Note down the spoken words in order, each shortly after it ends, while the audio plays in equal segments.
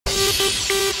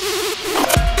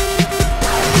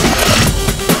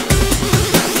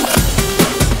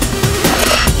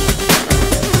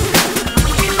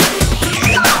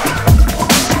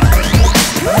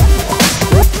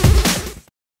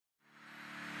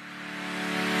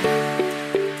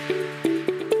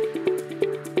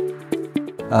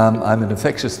I'm an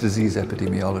infectious disease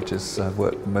epidemiologist. I've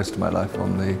worked most of my life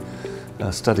on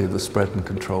the study of the spread and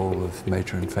control of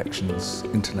major infections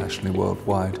internationally,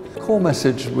 worldwide. The core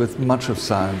message with much of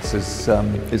science is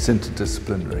it's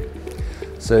interdisciplinary.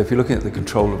 So if you're looking at the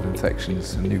control of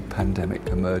infections, a new pandemic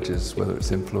emerges, whether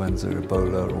it's influenza,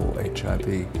 Ebola or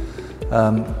HIV.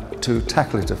 To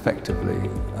tackle it effectively,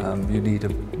 you need a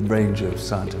range of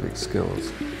scientific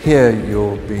skills. Here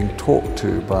you're being talked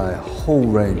to by a whole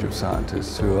range of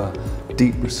scientists who are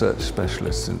deep research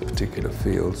specialists in particular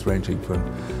fields, ranging from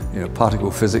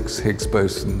particle physics, Higgs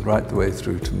boson, right the way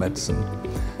through to medicine,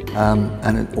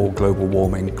 or global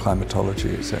warming,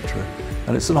 climatology, etc.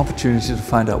 And it's an opportunity to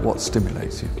find out what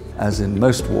stimulates you. As in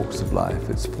most walks of life,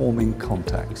 it's forming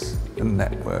contacts and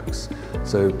networks.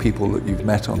 So people that you've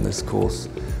met on this course,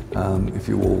 if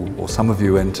you all, or some of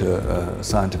you enter a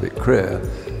scientific career,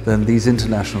 then these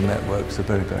international networks are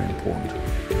very, very important.